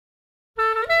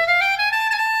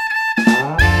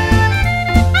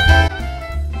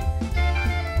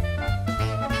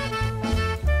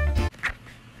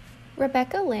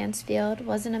Rebecca Lancefield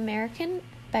was an American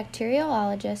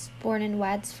bacteriologist born in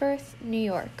Wadsworth, New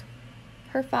York.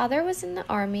 Her father was in the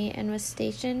Army and was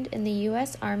stationed in the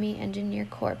U.S. Army Engineer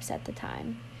Corps at the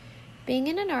time. Being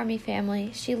in an Army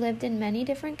family, she lived in many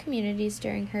different communities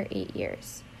during her 8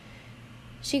 years.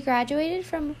 She graduated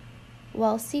from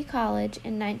Wellesley College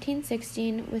in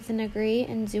 1916 with a degree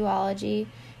in zoology,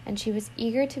 and she was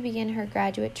eager to begin her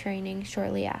graduate training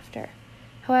shortly after.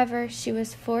 However, she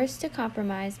was forced to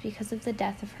compromise because of the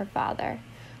death of her father.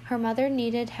 Her mother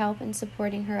needed help in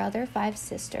supporting her other 5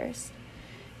 sisters.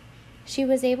 She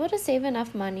was able to save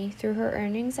enough money through her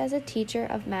earnings as a teacher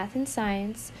of math and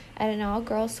science at an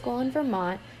all-girls school in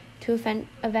Vermont to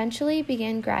eventually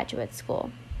begin graduate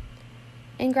school.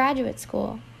 In graduate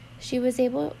school, she was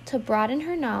able to broaden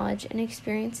her knowledge and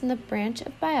experience in the branch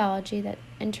of biology that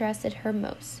interested her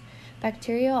most,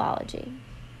 bacteriology.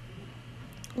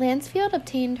 Lancefield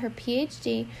obtained her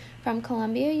PhD from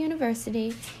Columbia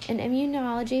University in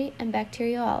immunology and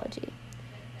bacteriology.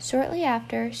 Shortly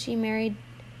after, she married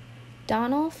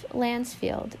Donald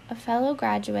Lancefield, a fellow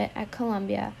graduate at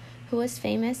Columbia who was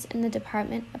famous in the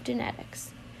Department of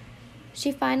Genetics.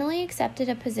 She finally accepted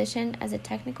a position as a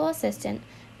technical assistant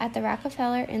at the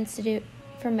Rockefeller Institute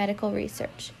for Medical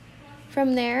Research.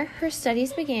 From there, her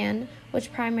studies began,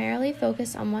 which primarily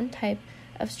focused on one type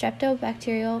of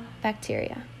streptobacterial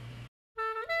bacteria.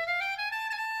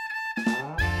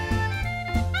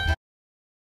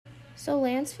 So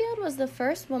Lancefield was the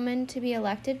first woman to be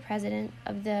elected president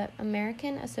of the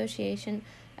American Association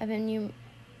of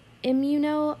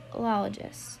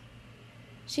Immunologists.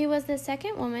 She was the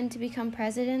second woman to become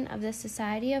president of the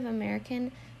Society of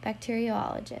American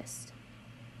Bacteriologists.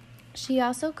 She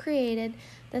also created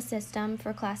the system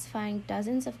for classifying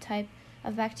dozens of types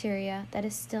of bacteria that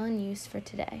is still in use for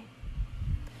today.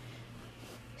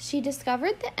 She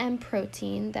discovered the M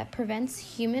protein that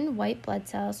prevents human white blood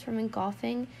cells from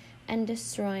engulfing and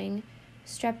destroying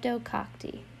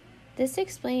streptococci. This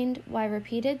explained why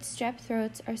repeated strep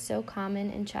throats are so common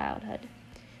in childhood.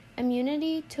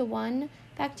 Immunity to one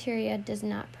bacteria does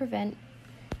not prevent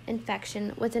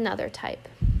infection with another type.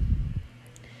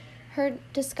 Her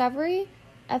discovery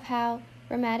of how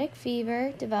rheumatic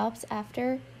fever develops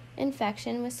after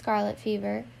infection with scarlet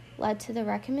fever led to the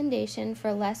recommendation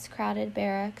for less crowded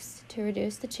barracks to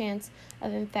reduce the chance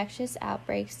of infectious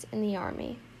outbreaks in the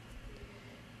Army.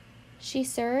 She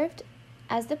served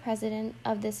as the president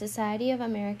of the Society of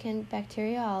American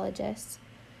Bacteriologists.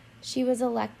 She was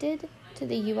elected to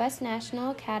the U.S.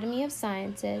 National Academy of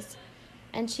Sciences,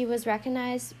 and she was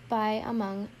recognized by,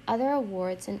 among other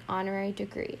awards and honorary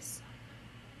degrees,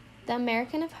 the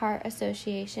American of Heart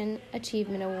Association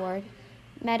Achievement Award,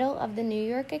 Medal of the New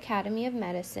York Academy of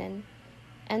Medicine,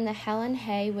 and the Helen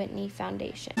Hay Whitney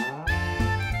Foundation.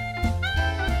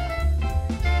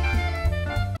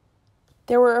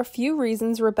 There were a few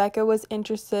reasons Rebecca was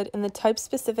interested in the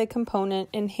type-specific component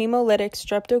in hemolytic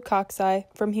streptococci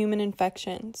from human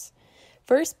infections.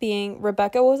 First being,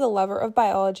 Rebecca was a lover of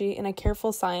biology and a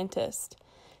careful scientist.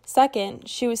 Second,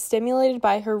 she was stimulated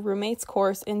by her roommate's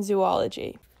course in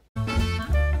zoology.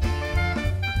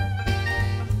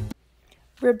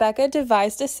 Rebecca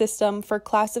devised a system for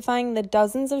classifying the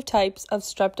dozens of types of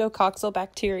streptococcal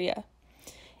bacteria.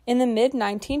 In the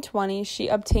mid-1920s, she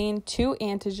obtained 2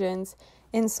 antigens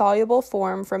in soluble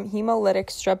form from hemolytic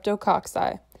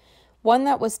streptococci, one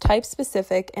that was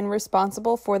type-specific and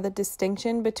responsible for the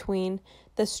distinction between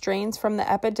the strains from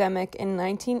the epidemic in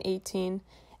 1918,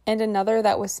 and another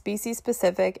that was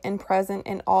species-specific and present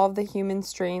in all of the human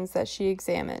strains that she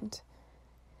examined.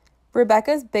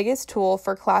 Rebecca's biggest tool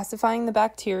for classifying the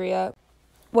bacteria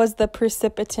was the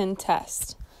precipitin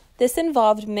test. This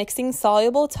involved mixing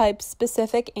soluble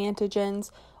type-specific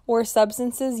antigens or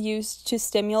substances used to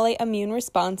stimulate immune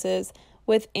responses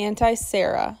with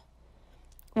antisera,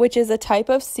 which is a type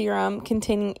of serum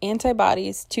containing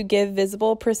antibodies to give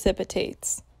visible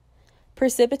precipitates.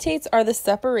 Precipitates are the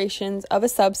separations of a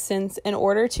substance in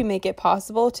order to make it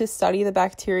possible to study the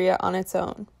bacteria on its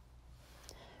own.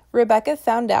 Rebecca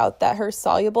found out that her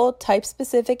soluble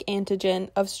type-specific antigen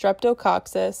of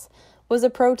Streptococcus was a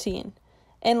protein,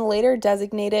 and later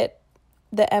designated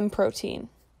the M protein.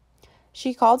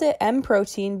 She called it M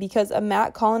protein because a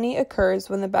mat colony occurs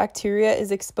when the bacteria is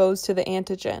exposed to the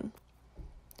antigen.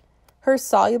 Her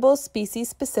soluble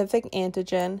species-specific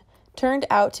antigen turned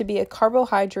out to be a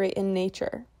carbohydrate in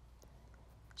nature.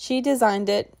 She designed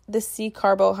it the C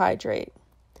carbohydrate.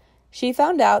 She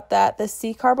found out that the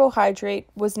C carbohydrate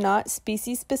was not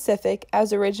species-specific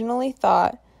as originally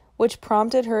thought, which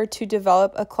prompted her to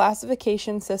develop a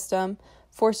classification system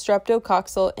for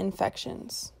streptococcal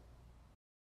infections.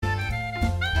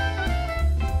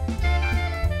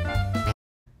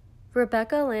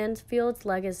 Rebecca Lancefield's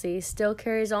legacy still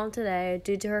carries on today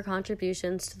due to her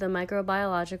contributions to the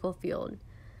microbiological field.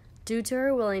 Due to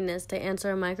her willingness to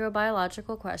answer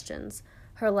microbiological questions,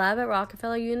 her lab at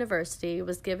Rockefeller University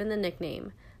was given the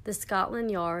nickname the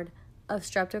Scotland Yard of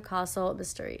Streptococcal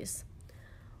Mysteries.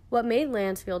 What made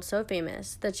Lancefield so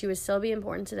famous that she would still be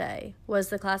important today was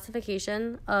the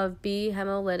classification of B.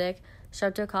 hemolytic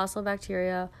streptococcal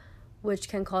bacteria, which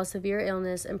can cause severe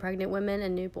illness in pregnant women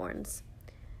and newborns.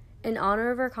 In honor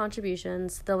of her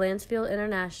contributions, the Lancefield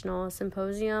International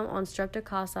Symposium on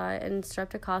Streptococci and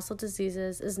Streptococcal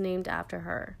Diseases is named after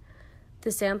her.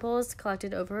 The samples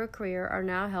collected over her career are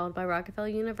now held by Rockefeller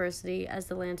University as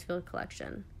the Lancefield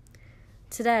Collection.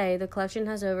 Today, the collection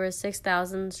has over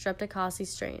 6,000 Streptococci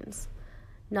strains.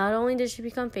 Not only did she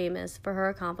become famous for her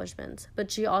accomplishments,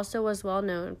 but she also was well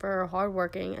known for her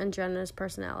hardworking and generous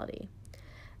personality.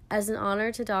 As an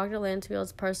honor to Dr.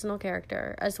 Lancefield's personal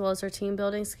character, as well as her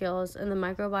team-building skills in the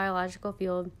microbiological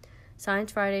field,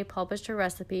 Science Friday published her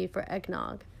recipe for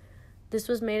eggnog. This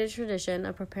was made a tradition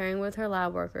of preparing with her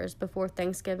lab workers before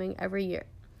Thanksgiving every year,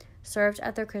 served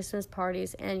at their Christmas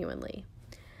parties annually.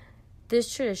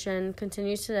 This tradition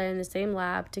continues today in the same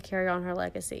lab to carry on her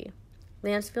legacy.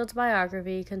 Lancefield's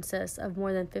biography consists of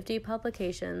more than 50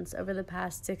 publications over the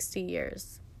past 60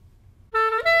 years.